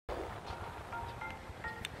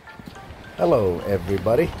Hello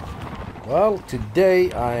everybody. Well,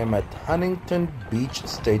 today I am at Huntington Beach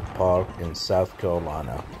State Park in South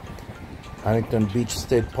Carolina. Huntington Beach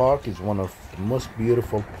State Park is one of the most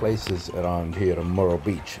beautiful places around here in Myrtle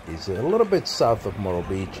Beach. It's a little bit south of Myrtle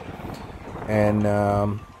Beach. And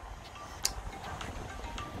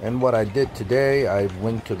what I did today, I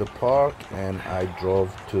went to the park and I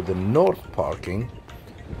drove to the north parking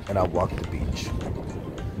and I walked the beach.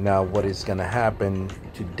 Now what is going to happen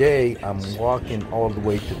today, I'm walking all the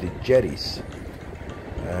way to the jetties,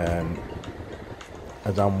 and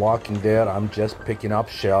as I'm walking there I'm just picking up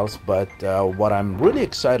shells, but what I'm really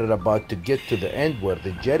excited about to get to the end where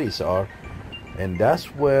the jetties are, and that's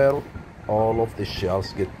where all of the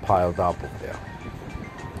shells get piled up over there.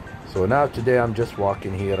 So now today I'm just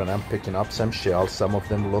walking here and I'm picking up some shells. Some of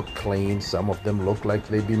them look clean, some of them look like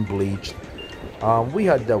they've been bleached. We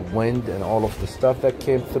had the wind and all of the stuff that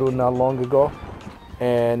came through not long ago,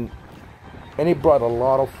 and it brought a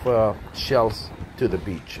lot of shells to the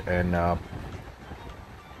beach, and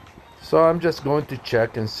so I'm just going to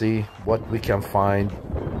check and see what we can find.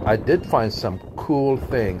 I did find some cool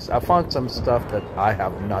things. I found some stuff that I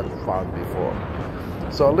have not found before.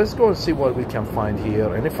 So let's go and see what we can find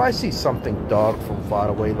here. And if I see something dark from far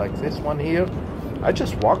away like this one here, I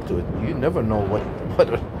just walk to it. You never know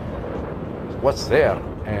what's there.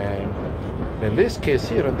 And in this case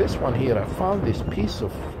here, in this one here, I found this piece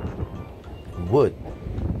of wood.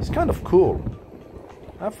 It's kind of cool.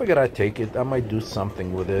 I figured I'd take it. I might do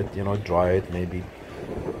something with it, you know, dry it, maybe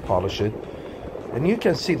polish it. And you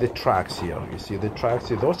can see the tracks here. You see the tracks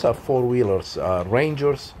here? Those are four-wheelers,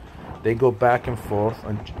 Rangers. They go back and forth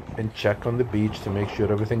and check on the beach to make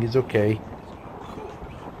sure everything is okay.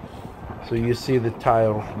 So you see the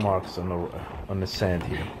tire marks on the sand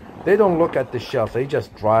here. They don't look at the shelf. They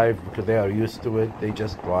just drive because they are used to it. They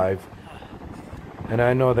just drive. And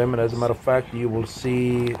I know them. And as a matter of fact, you will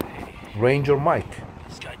see Ranger Mike,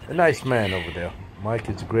 a nice man over there. Mike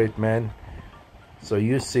is a great man. So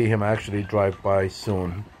you see him actually drive by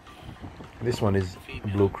soon. This one is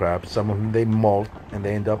blue crab. Some of them they molt and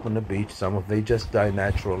they end up on the beach. Some of them they just die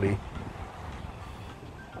naturally.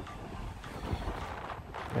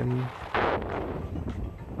 And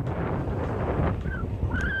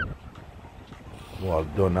well,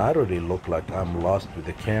 don't I really look like I'm lost with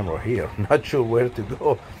the camera here? Not sure where to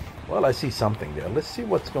go. Well, I see something there. Let's see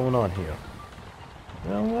what's going on here.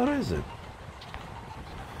 Well, what is it?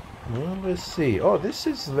 Well, let's see. Oh, this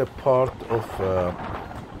is the part of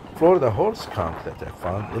Florida horse skunk that I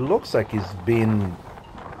found. It looks like it's been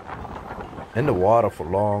in the water for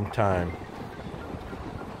a long time.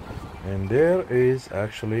 And there is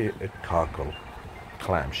actually a cockle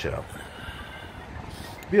clamshell.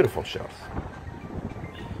 Beautiful shells.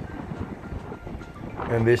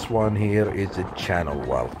 And this one here is a channel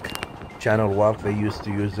whelk. Channel whelk, they used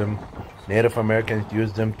to use them. Native Americans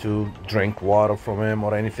used them to drink water from them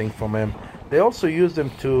or anything from them. They also use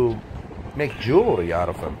them to make jewelry out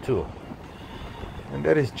of them too. And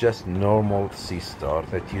that is just normal sea star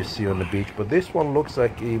that you see on the beach. But this one looks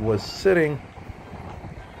like he was sitting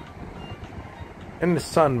in the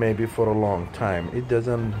sun maybe for a long time. It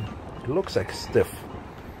looks like stiff.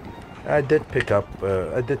 I did pick it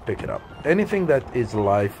up. Anything that is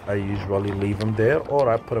live, I usually leave them there, or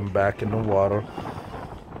I put them back in the water.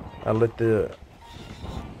 I let the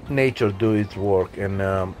nature do its work. And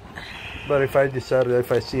but if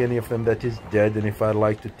I see any of them that is dead, and if I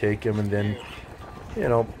like to take them and then, you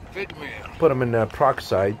know, put them in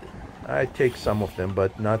peroxide, I take some of them,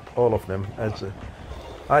 but not all of them.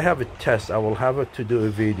 I have a test. I will have to do a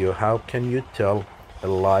video. How can you tell a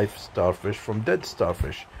live starfish from dead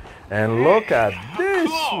starfish? And look at this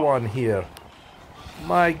one here.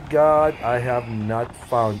 My God, I have not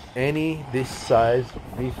found any this size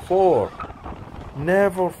before.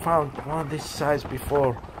 Never found one this size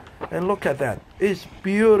before. And look at that. It's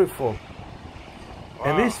beautiful. Wow.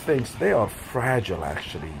 And these things, they are fragile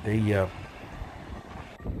actually. They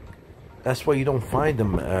that's why you don't find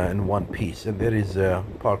them in one piece. And there is a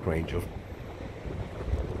park ranger.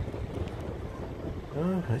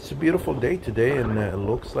 It's a beautiful day today, and it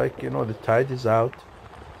looks like, you know, the tide is out.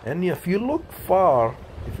 And if you look far,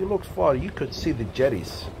 you could see the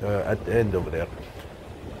jetties at the end over there.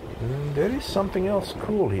 And there is something else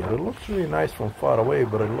cool here. It looks really nice from far away,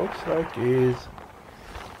 but it looks like is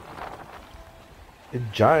a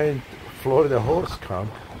giant Florida horse skunk.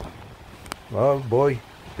 Well, boy,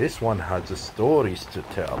 this one has stories to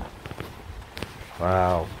tell.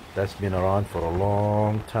 Wow, that's been around for a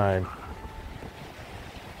long time.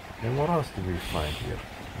 And what else did we find here?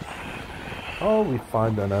 Oh, we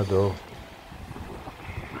find another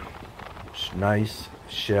nice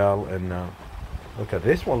shell. And look at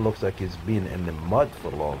this one, looks like it's been in the mud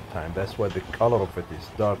for a long time. That's why the color of it is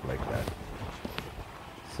dark like that.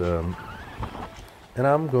 So, and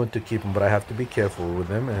I'm going to keep them, but I have to be careful with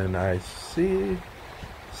them. And I see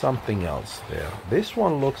something else there. This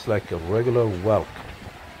one looks like a regular whelk.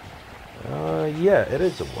 Yeah, it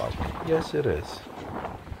is a whelk. Yes, it is.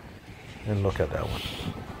 And look at that one.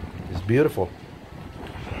 It's beautiful.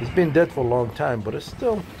 It's been dead for a long time, but it's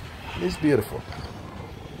beautiful.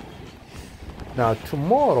 Now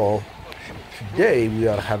tomorrow, today we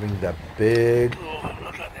are having that big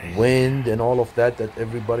wind and all of that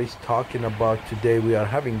everybody's talking about today. We are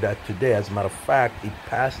having that today. As a matter of fact, it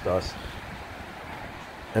passed us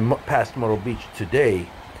and past Myrtle Beach today.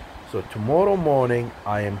 So tomorrow morning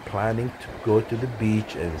I am planning to go to the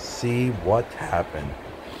beach and see what happened.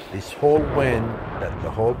 This whole wind that the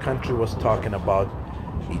whole country was talking about,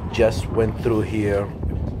 it just went through here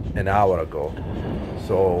an hour ago.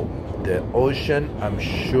 So the ocean, I'm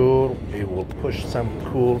sure it will push some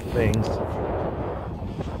cool things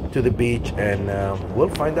to the beach, and we'll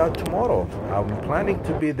find out tomorrow. I'm planning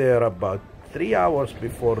to be there about 3 hours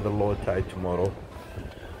before the low tide tomorrow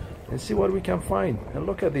and see what we can find. And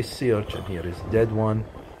look at this sea urchin here, this dead one.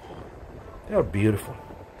 They are beautiful.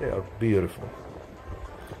 They are beautiful.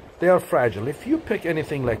 They are fragile. If you pick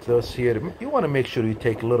anything like those here, you want to make sure you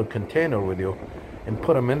take a little container with you and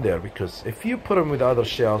put them in there, because if you put them with other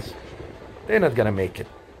shells, they're not gonna make it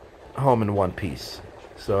home in one piece.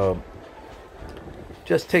 So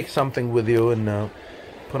just take something with you and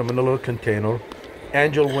put them in a little container.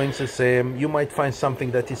 Angel wings the same. You might find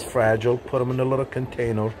something that is fragile, put them in a little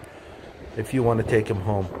container if you want to take them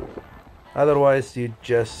home. Otherwise, you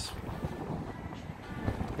just,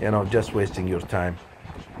 just wasting your time.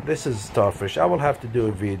 This is starfish. I will have to do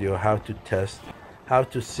a video how to test, how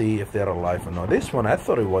to see if they're alive or not. This one, I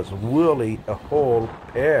thought it was really a whole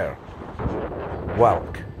pair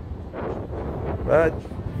whelk, but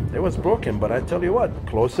it was broken. But I tell you what,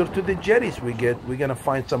 closer to the jetties we get, we're gonna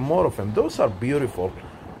find some more of them. Those are beautiful.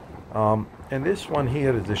 And this one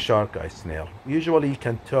here is a shark eye snail. Usually you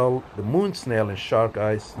can tell the moon snail and shark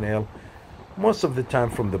eye snail most of the time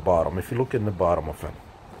from the bottom, if you look in the bottom of them.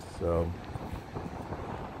 So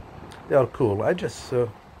they are cool. I just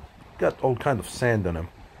got all kind of sand on them.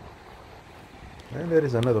 And there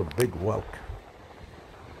is another big whelk.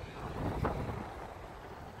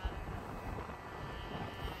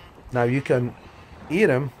 Now you can eat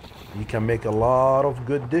them. You can make a lot of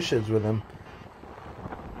good dishes with them.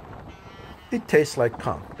 It tastes like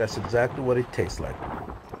conch. That's exactly what it tastes like.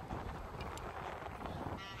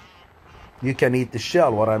 You can eat the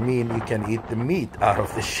shell. What I mean, you can eat the meat out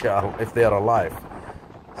of the shell if they're alive.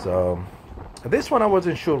 So this one I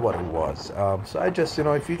wasn't sure what it was. So I just,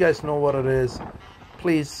 if you guys know what it is,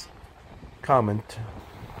 please comment.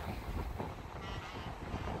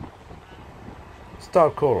 Star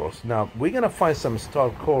corals. Now we're gonna find some star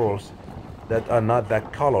corals that are not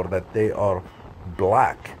that color, that they are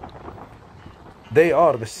black. They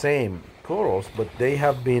are the same corals, but they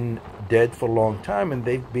have been dead for a long time, and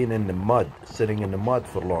they've been in the mud, sitting in the mud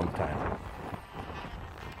for a long time.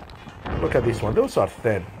 Look at this one. Those are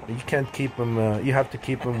thin. You can't keep them. You have to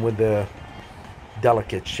keep them with the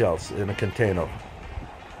delicate shells in a container.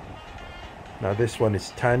 Now this one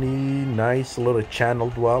is tiny, nice little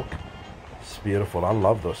channeled whelk. It's beautiful. I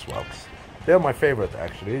love those whelks. They're my favorite,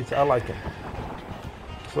 actually. I like them.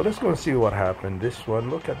 So let's go and see what happened. This one,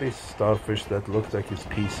 look at this starfish that looks like it's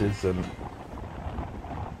pieces.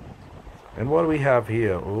 And what do we have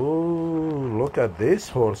here? Oh, look at this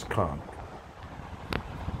horse conch.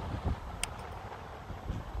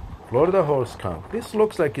 Florida horse conch. This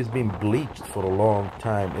looks like it's been bleached for a long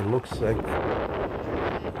time. It looks like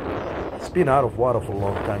it's been out of water for a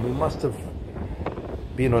long time. It must have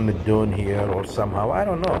been on the dune here or somehow. I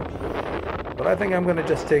don't know. But I think I'm gonna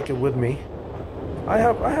just take it with me. I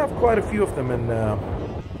have quite a few of them in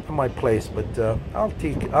my place, but I'll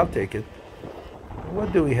take it.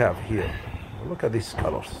 What do we have here? Look at these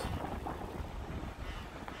colors.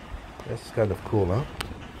 That's kind of cool, huh?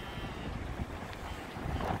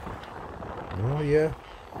 Oh yeah.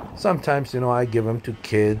 Sometimes, I give them to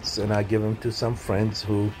kids, and I give them to some friends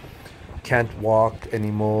who can't walk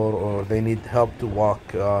anymore, or they need help to walk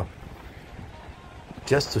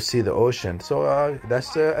just to see the ocean. So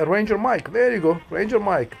that's Ranger Mike. There you go, Ranger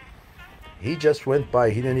Mike. He just went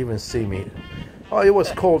by. He didn't even see me. Oh, it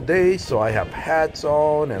was cold day, so I have hats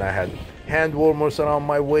on, and I had hand warmers around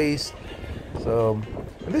my waist. So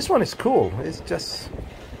this one is cool. It's just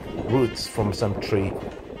roots from some tree.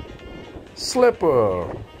 Slipper.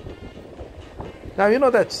 Now, you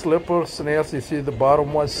know that slipper snails, you see the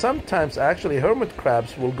bottom ones? Sometimes actually hermit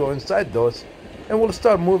crabs will go inside those and will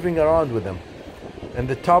start moving around with them. And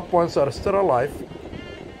the top ones are still alive.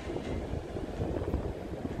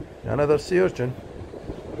 Another sea urchin.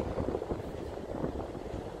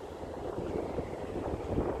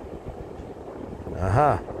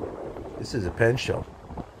 Aha, this is a pen shell.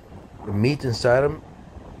 The meat inside them,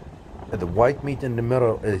 the white meat in the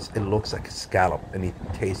middle, it looks like a scallop, and it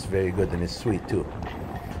tastes very good, and it's sweet too.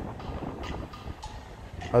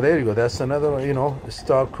 Oh, there you go. That's another, you know,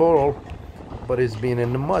 star coral, but it's been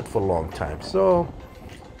in the mud for a long time. So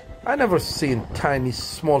I never seen tiny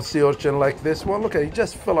small sea urchin like this one. Look at it,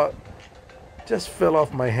 just fell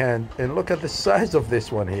off my hand, and look at the size of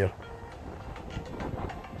this one here.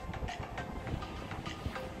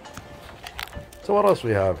 So what else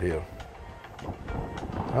we have here?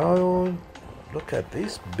 Oh, look at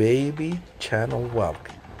this baby channel whelk.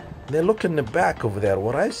 They look in the back over there.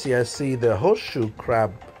 What I see the horseshoe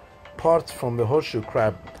crab, parts from the horseshoe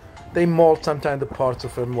crab. They mold sometimes the parts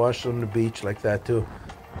of them, wash on the beach like that too.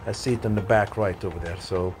 I see it in the back right over there.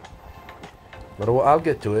 So, but I'll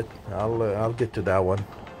get to it. I'll get to that one.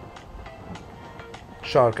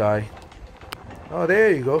 Shark eye. Oh,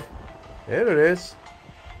 there you go. There it is.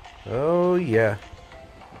 Oh yeah.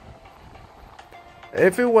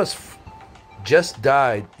 If it was just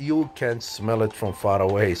died, you can smell it from far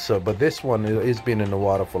away. So, but this one has been in the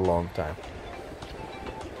water for a long time.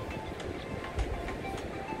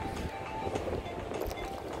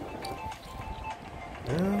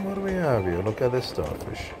 What do we have here? Look at this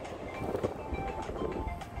starfish.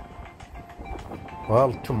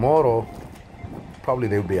 Well, tomorrow probably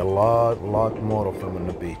there will be a lot more of them on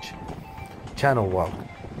the beach. Channel whelk.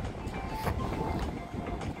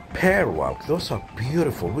 Pear whelk, those are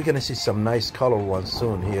beautiful. We're gonna see some nice color ones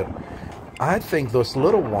soon here. I think those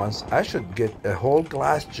little ones, I should get a whole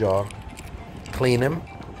glass jar, clean them,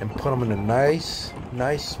 and put them in a nice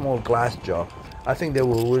small glass jar. I think they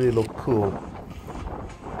will really look cool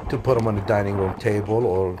to put them on the dining room table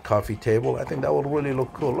or coffee table. I think that will really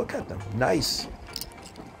look cool. Look at them, nice.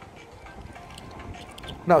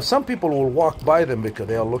 Now, some people will walk by them because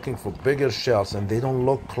they are looking for bigger shells and they don't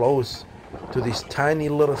look close to these tiny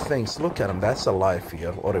little things. Look at them. That's alive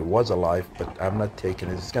here, or it was alive, but I'm not taking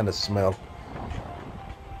it. It's gonna smell.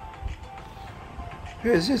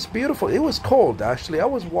 It's just beautiful. It was cold actually. I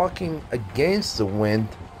was walking against the wind,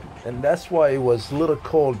 and that's why it was a little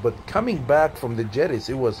cold. But coming back from the jetties,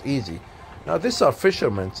 it was easy. Now these are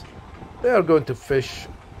fishermen. They are going to fish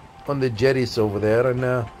on the jetties over there,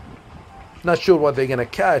 and not sure what they're gonna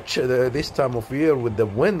catch this time of year with the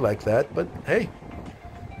wind like that. But hey,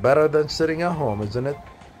 better than sitting at home, isn't it?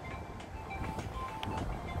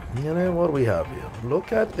 You know what we have here?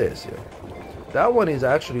 Look at this here. That one is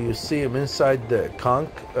actually, you see him inside the conch,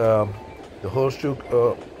 the horseshoe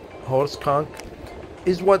horse conch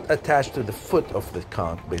is what attached to the foot of the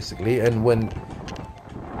conch basically, and when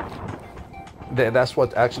that's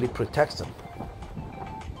what actually protects them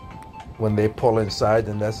when they pull inside.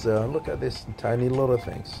 And that's look at this tiny little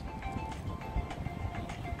things.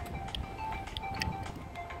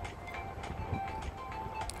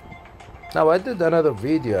 Now I did another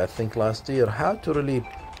video I think last year how to really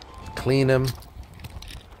clean them.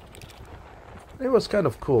 It was kind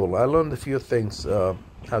of cool. I learned a few things how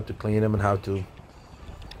to clean them and how to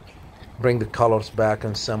bring the colors back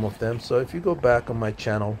on some of them. So if you go back on my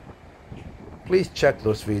channel, please check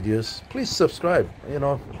those videos. Please subscribe. You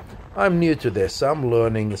know, I'm new to this. I'm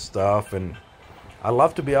learning stuff and I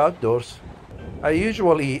love to be outdoors. I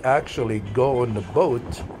usually actually go on the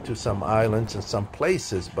boat to some islands and some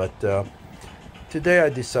places, but today I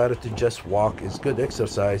decided to just walk. It's good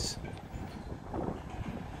exercise.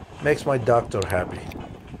 Makes my doctor happy.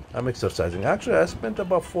 I'm exercising. Actually, I spent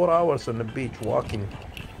about 4 hours on the beach walking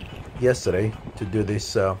yesterday to do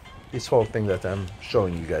this this whole thing that I'm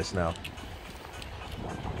showing you guys now.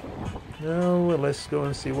 Now let's go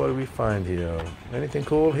and see what we find here. Anything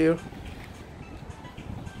cool here?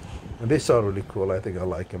 And these are really cool. I think I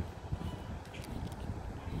like them.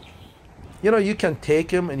 You know, you can take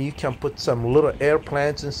them and you can put some little air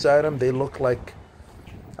plants inside them. They look like,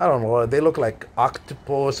 I don't know, they look like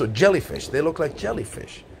octopus or jellyfish. They look like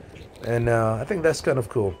jellyfish. And I think that's kind of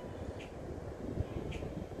cool.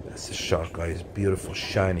 That's a shark eye. It's beautiful,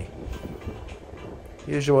 shiny.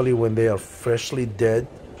 Usually when they are freshly dead,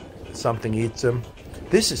 something eats them.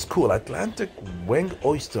 This is cool. Atlantic winged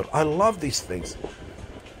oyster. I love these things.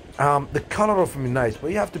 The color of them is nice,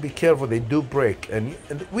 but you have to be careful. They do break, and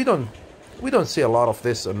we don't see a lot of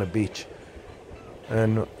this on the beach.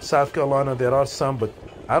 In South Carolina there are some, but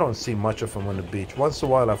I don't see much of them on the beach. Once in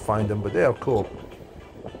a while I find them, but they are cool.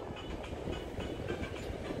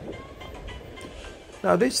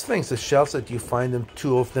 Now these things, the shells that you find them,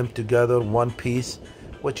 two of them together, one piece,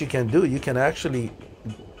 what you can do, you can actually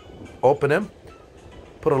open them,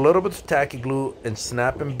 put a little bit of tacky glue and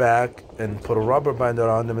snap them back and put a rubber band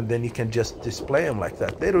around them, and then you can just display them like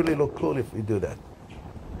that. They really look cool if you do that.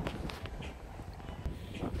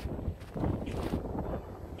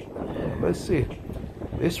 Let's see.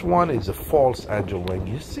 This one is a false angel wing.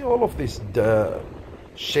 You see all of these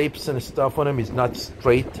shapes and stuff on them is not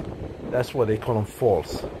straight. That's why they call them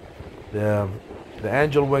false. The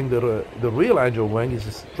angel wing, the real angel wing is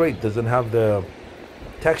straight, doesn't have the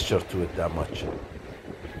texture to it that much.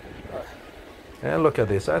 And look at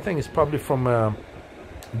this. I think it's probably from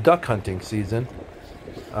duck hunting season,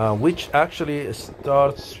 which actually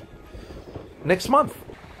starts next month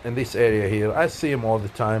in this area here. I see them all the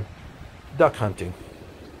time, duck hunting.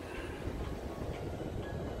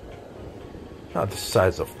 Now the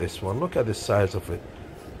size of this one, look at the size of it.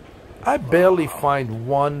 I barely find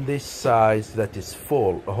one this size that is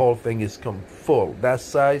full. The whole thing is full. That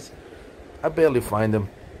size, I barely find them.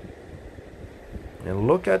 And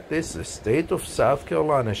look at this, the state of South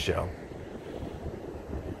Carolina shell.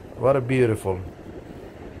 What a beautiful,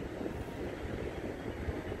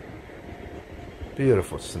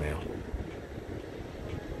 beautiful snail.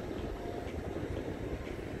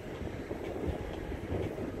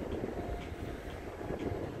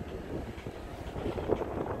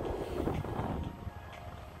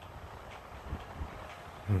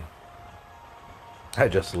 I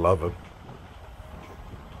just love them.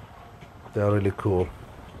 They're really cool.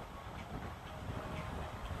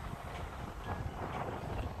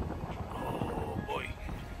 Oh boy.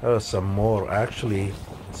 There are some more. Actually,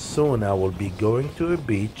 soon I will be going to a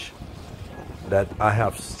beach that I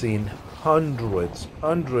have seen hundreds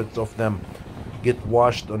of them get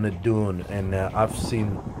washed on a dune, and I've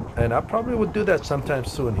seen, and I probably would do that sometime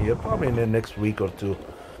soon here, probably in the next week or two.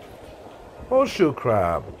 Horseshoe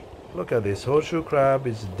crab. Look at this. Horseshoe crab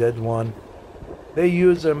is a dead one. They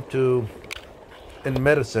use them in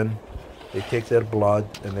medicine. They take their blood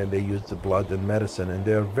and then they use the blood in medicine, and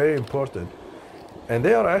they are very important. And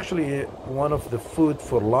they are actually one of the food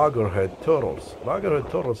for loggerhead turtles. Loggerhead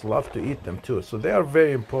turtles love to eat them too, so they are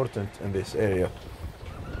very important in this area.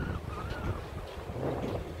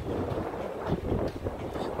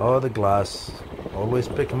 Oh, the glass. Always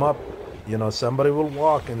pick them up. You know, somebody will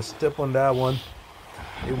walk and step on that one.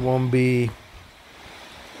 It won't be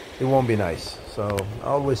nice. So I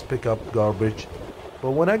always pick up garbage.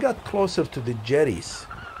 But when I got closer to the jetties,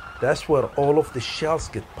 that's where all of the shells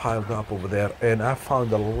get piled up over there, and I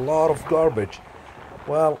found a lot of garbage.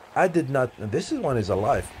 Well, I did not, and this one is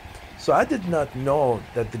alive, so I did not know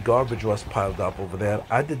that the garbage was piled up over there.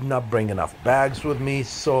 I did not bring enough bags with me,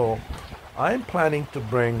 so I'm planning to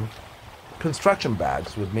bring construction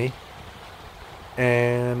bags with me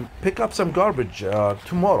and pick up some garbage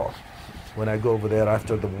tomorrow when I go over there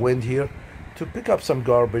after the wind here, to pick up some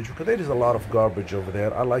garbage, because there is a lot of garbage over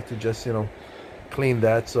there. I like to just, you know, clean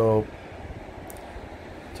that. So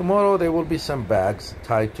tomorrow there will be some bags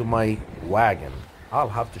tied to my wagon. I'll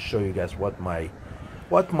have to show you guys what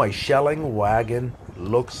my shelling wagon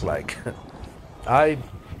looks like. I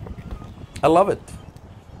love it.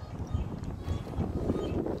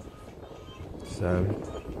 So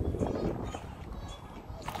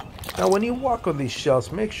now when you walk on these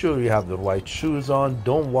shells, make sure you have the right shoes on.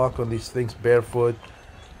 Don't walk on these things barefoot.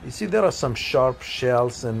 You see, there are some sharp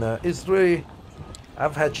shells, and it's really,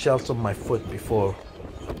 I've had shells on my foot before,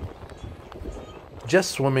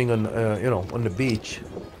 just swimming on you know, on the beach.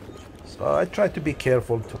 So I try to be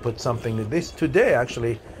careful to put something. This today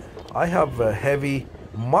actually I have heavy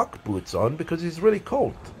muck boots on because it's really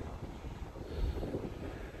cold.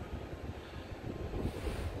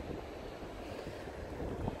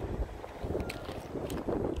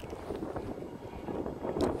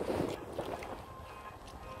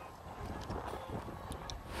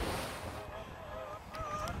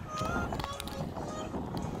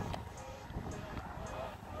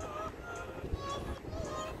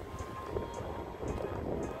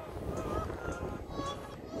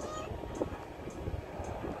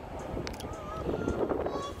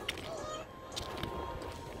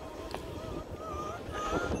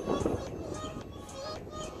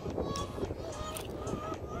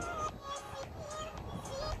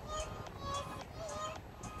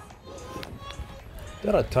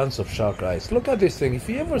 There are tons of shark eyes. Look at this thing. If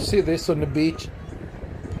you ever see this on the beach,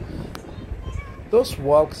 those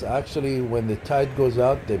whelks actually, when the tide goes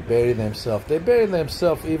out, they bury themselves. They bury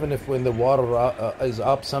themselves even if when the water is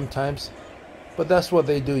up sometimes. But that's what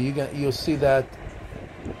they do. You'll see that.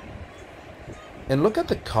 And look at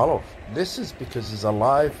the color. This is because it's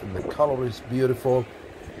alive and the color is beautiful.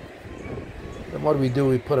 Then what we do,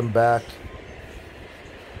 we put them back.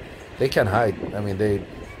 They can hide. I mean,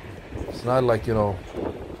 it's not like, you know,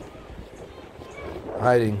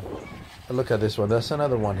 hiding. And look at this one. That's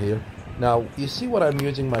another one here. Now, you see what I'm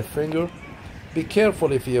using my finger? Be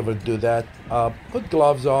careful if you ever do that. Put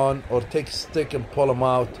gloves on or take a stick and pull them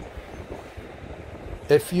out.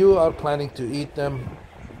 If you are planning to eat them,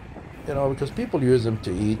 you know, because people use them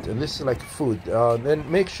to eat, and this is like food, then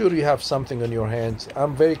make sure you have something on your hands.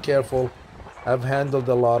 I'm very careful. I've handled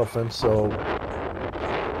a lot of them, so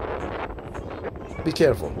be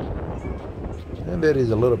careful. And there is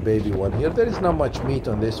a little baby one here. There is not much meat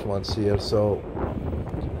on this ones here, so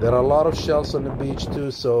there are a lot of shells on the beach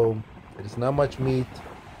too, so there's not much meat.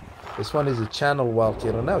 This one is a channel whelk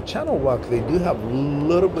here. And now channel whelk, they do have a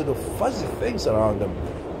little bit of fuzzy things around them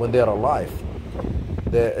when they're alive.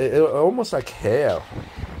 They're almost like hair.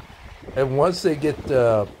 And once they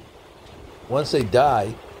die,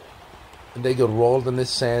 and they get rolled in the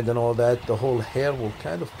sand and all that, the whole hair will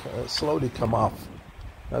kind of slowly come off.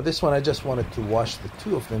 Now this one, I just wanted to wash the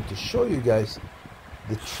two of them to show you guys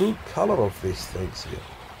the true color of these things here.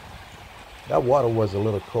 That water was a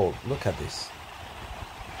little cold. Look at this.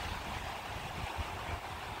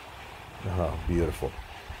 Oh, beautiful.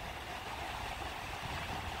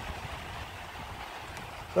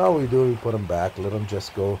 So all we do, we put them back, let them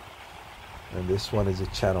just go. And this one is a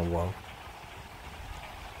channel whelk.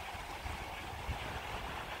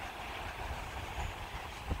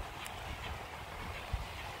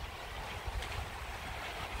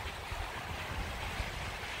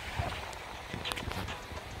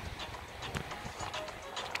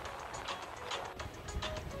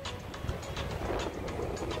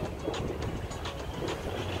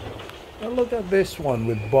 Now look at this one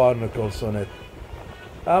with barnacles on it.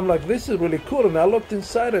 I'm like, this is really cool. And I looked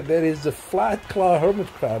inside it. There is a flat claw hermit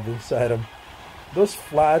crab inside them. Those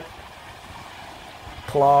flat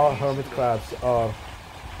claw hermit crabs are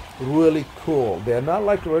really cool. They're not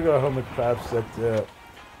like regular hermit crabs that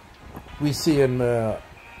we see in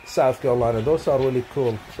South Carolina. Those are really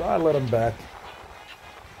cool. So I let him back.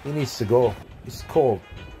 He needs to go. It's cold.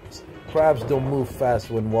 Crabs don't move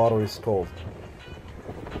fast when water is cold.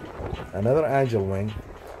 Another angel wing.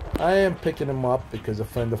 I am picking them up because a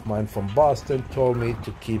friend of mine from Boston told me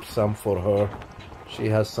to keep some for her. She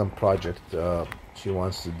has some project she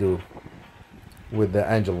wants to do with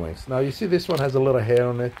the angel wings. Now you see this one has a little hair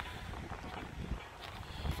on it.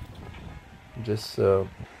 Just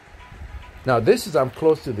now this is, I'm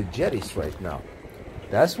close to the jetties right now.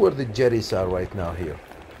 That's where the jetties are right now here.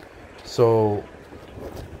 So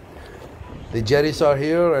the jetties are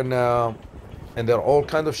here, and there are all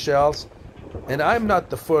kind of shells. And I'm not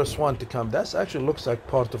the first one to come. That actually looks like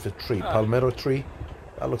part of a tree, palmetto tree.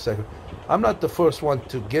 That looks like. I'm not the first one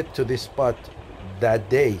to get to this spot that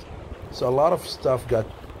day. So a lot of stuff got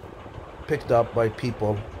picked up by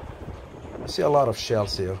people. I see a lot of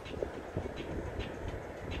shells here.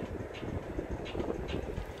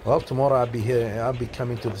 Well, tomorrow I'll be here. I'll be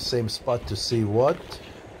coming to the same spot to see what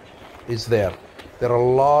is there. There are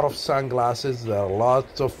a lot of sunglasses. There are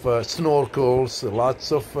lots of snorkels.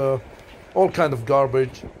 Lots of all kind of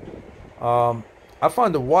garbage. I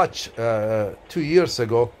found a watch 2 years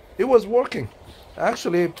ago. It was working. I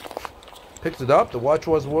actually picked it up. The watch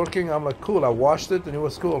was working. I'm like, cool. I washed it and it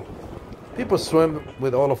was cool. People swim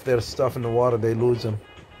with all of their stuff in the water. They lose them.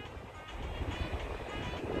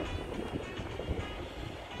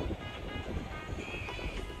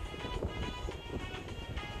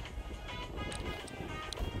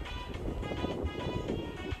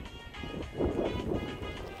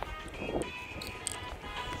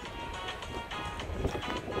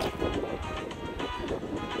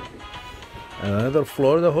 Another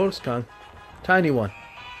Florida horse conch, tiny one.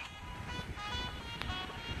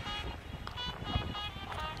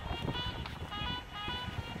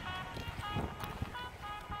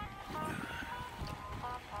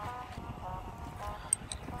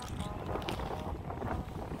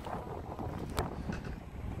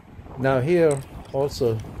 Now here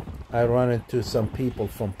also I run into some people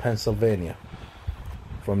from Pennsylvania,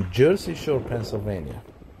 from Jersey Shore, Pennsylvania.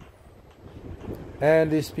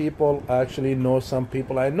 And these people actually know some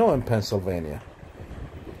people I know in Pennsylvania.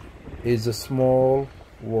 It's a small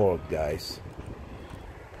world, guys.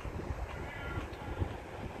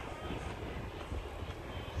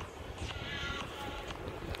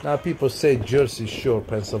 Now people say Jersey Shore,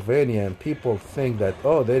 Pennsylvania, and people think that,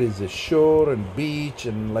 oh, there is a shore and beach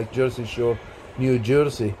and like Jersey Shore, New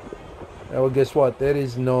Jersey. Well, guess what? There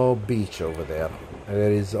is no beach over there.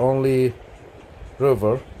 There is only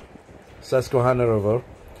river, Susquehanna River.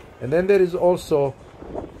 And then there is also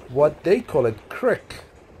what they call it creek.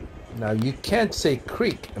 Now, you can't say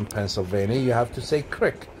creek in Pennsylvania. You have to say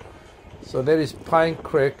creek. So there is Pine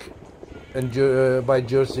Creek and by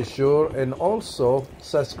Jersey Shore, and also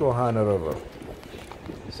Susquehanna River.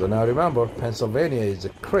 So now remember, Pennsylvania is a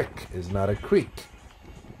creek, is not a creek.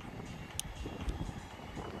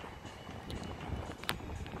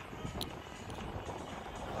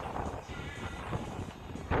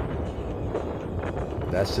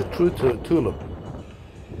 That's the true tulip.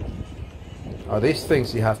 These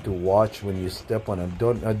things you have to watch when you step on them.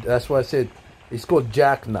 Don't. That's why I said it's called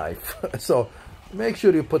jackknife. So make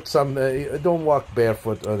sure you put some. Don't walk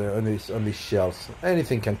barefoot on these shells.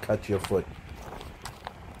 Anything can cut your foot.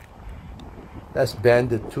 That's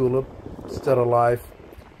banded tulip, still alive.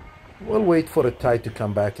 We'll wait for the tide to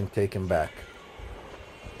come back and take him back.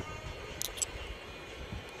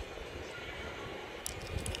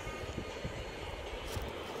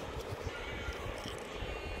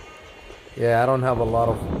 Yeah, I don't have a lot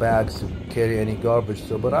of bags to carry any garbage,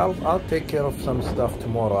 so but I'll take care of some stuff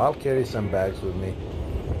tomorrow. I'll carry some bags with me.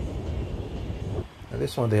 And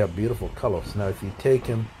this one, they have beautiful colors. Now, if you take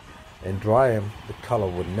them and dry them, the color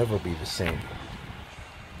would never be the same.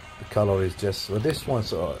 The color is just, well, this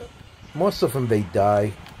one's most of them they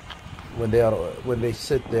die when they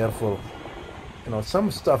sit there for, you know, some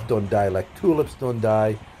stuff don't die, like tulips don't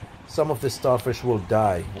die. Some of the starfish will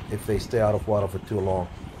die if they stay out of water for too long.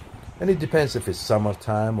 And it depends if it's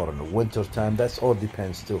summertime or in the winter time. That's all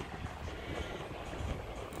depends too.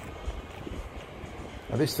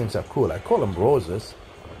 Now these things are cool. I call them roses.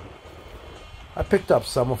 I picked up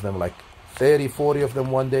some of them, like 30, 40 of them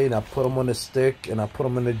one day, and I put them on a stick and I put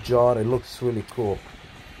them in a jar. It looks really cool.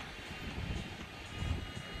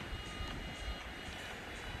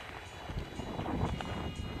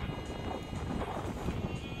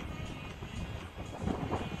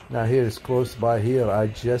 Now here is close by here.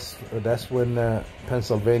 That's when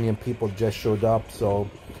Pennsylvanian people just showed up. So,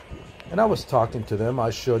 and I was talking to them. I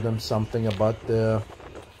showed them something about the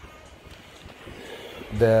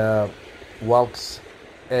whelks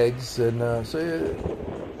eggs, and so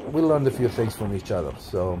we learned a few things from each other.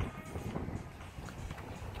 So.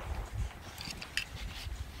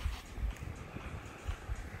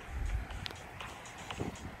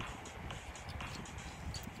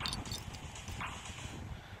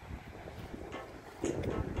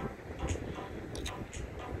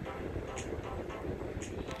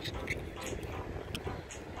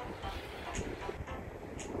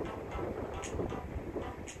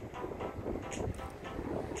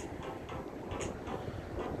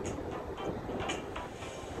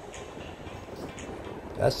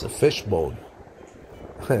 That's a fishbone.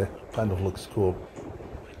 Kind of looks cool.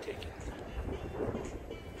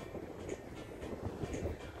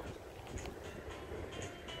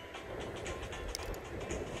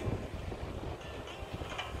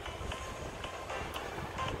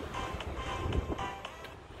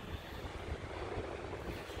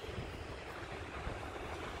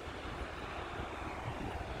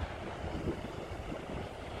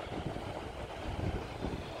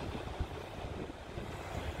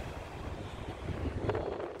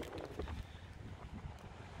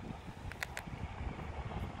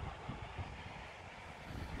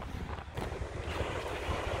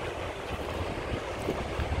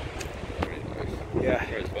 Yeah.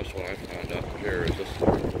 Very special one I found up here is this.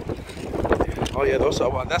 Oh yeah,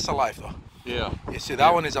 that's alive though. Yeah. You see,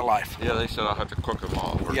 that one is alive. Yeah, they said I'll have to cook them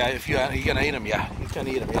all. Yeah, if you're gonna eat them, yeah, you can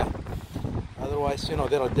eat them, yeah. Otherwise, you know,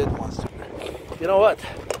 there are dead ones. You know what?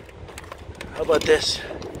 How about this?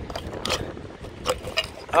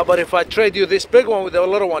 How about if I trade you this big one with the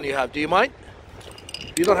little one you have? Do you mind?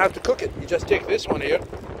 You don't have to cook it. You just take this one here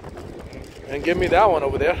and give me that one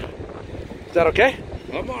over there. Is that okay?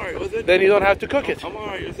 I'm alright with it. Then you don't have to cook it. I'm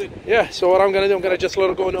alright with it. Yeah, so what I'm gonna do, I'm gonna just let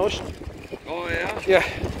it go in the ocean. Oh yeah? Yeah.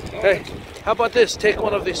 Hey, how about this? Take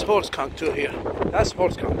one of these horse conch too here. That's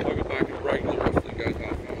horse conch. I'll go back and regular rest of the guys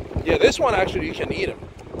off. Yeah, this one actually you can eat them.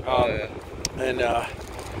 Yeah. And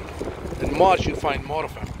in March you find more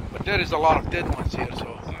of them. But there is a lot of dead ones here,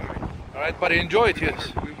 so. Alright, but enjoy it here.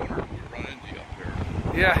 We want to run into you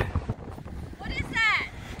up here. Yeah.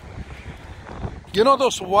 You know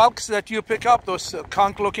those whelks that you pick up, those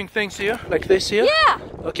conch-looking things here, like this here? Yeah.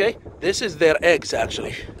 Okay, this is their eggs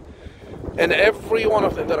actually, and every one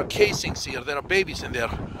of them, there are casings here. There are babies in there,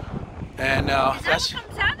 and that's what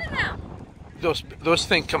comes out of them. Those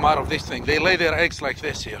things come out of this thing. They lay their eggs like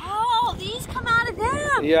this here. Oh, these come out of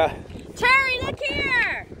them. Yeah. Terry, look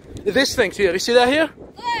here. This thing's here. You see that here?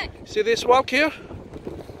 Look. See this whelk here?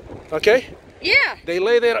 Okay? Yeah. They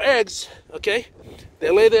lay their eggs, okay?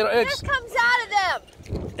 They lay their eggs. This comes out of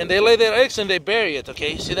them. And they lay their eggs and they bury it,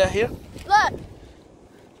 okay? See that here? Look.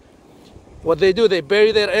 What they do, they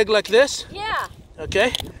bury their egg like this. Yeah.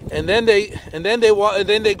 Okay? And then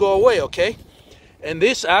they go away, okay? And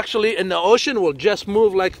this actually in the ocean will just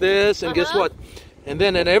move like this, and guess what? And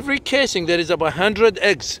then in every casing there is about 100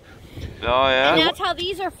 eggs. Oh yeah. And that's how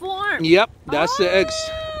these are formed. Yep, that's the eggs.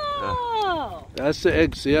 Oh. That's the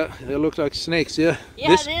eggs, yeah. They look like snakes, yeah.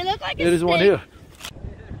 Yeah, they look like a there is one here.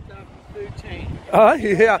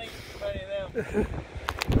 Yeah.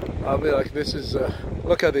 I'll be like, this is,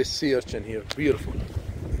 look at this sea urchin here, beautiful.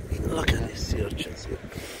 Look at these sea urchins here.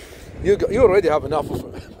 You already have enough of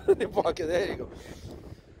them in your pocket, there you go.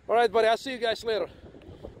 All right, buddy, I'll see you guys later.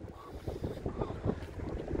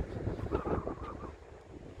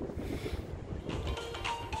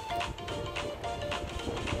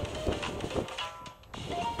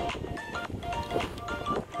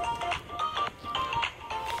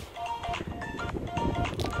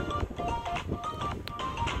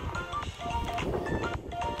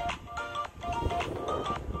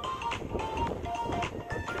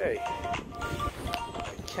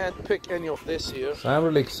 Can't pick any of this here. So I'm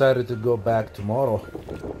really excited to go back tomorrow,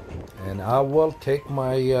 and I will take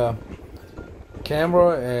my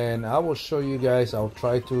camera and I will show you guys. I'll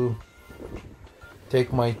try to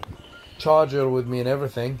take my charger with me and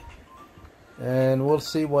everything, and we'll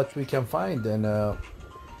see what we can find. And I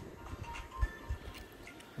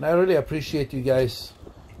really appreciate you guys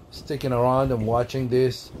sticking around and watching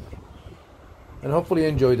this, and hopefully you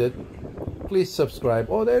enjoyed it. Please subscribe.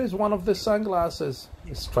 Oh, there is one of the sunglasses.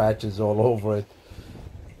 Scratches all over it.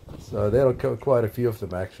 So there are quite a few of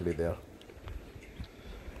them actually there.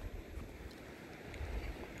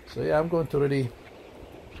 So yeah, I'm going to really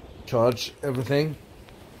charge everything.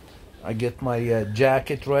 I get my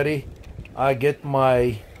jacket ready. I get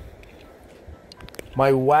my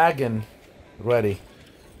wagon ready.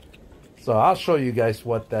 So I'll show you guys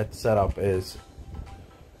what that setup is.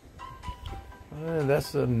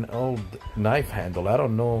 That's an old knife handle. I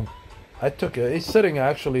don't know. I took it. It's sitting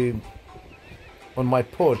actually on my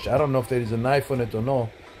porch. I don't know if there is a knife on it or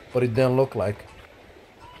no, but it didn't look like.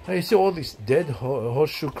 Now you see all these dead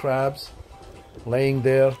horseshoe crabs laying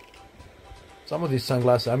there. Some of these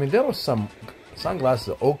sunglasses. I mean, there were some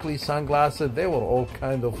sunglasses, Oakley sunglasses. They were all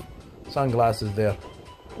kind of sunglasses there.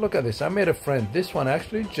 Look at this. I made a friend. This one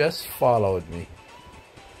actually just followed me.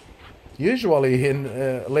 Usually in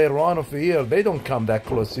later on of the year they don't come that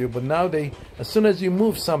close to you, but now they, as soon as you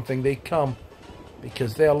move something, they come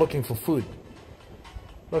because they are looking for food.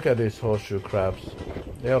 Look at these horseshoe crabs.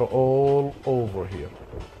 They are all over here.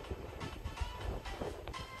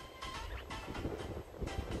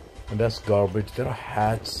 And that's garbage. There are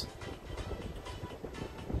hats.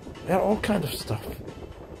 There are all kinds of stuff.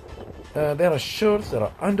 There are shirts, there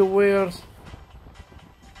are underwears.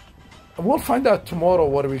 We'll find out tomorrow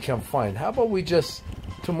what we can find. How about we just,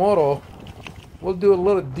 tomorrow, we'll do a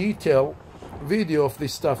little detail video of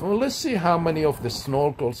this stuff. And let's see how many of the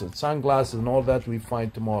snorkels and sunglasses and all that we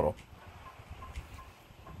find tomorrow.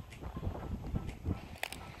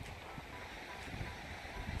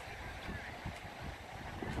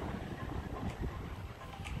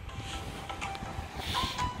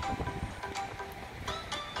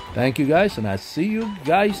 Thank you guys, and I'll see you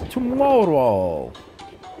guys tomorrow.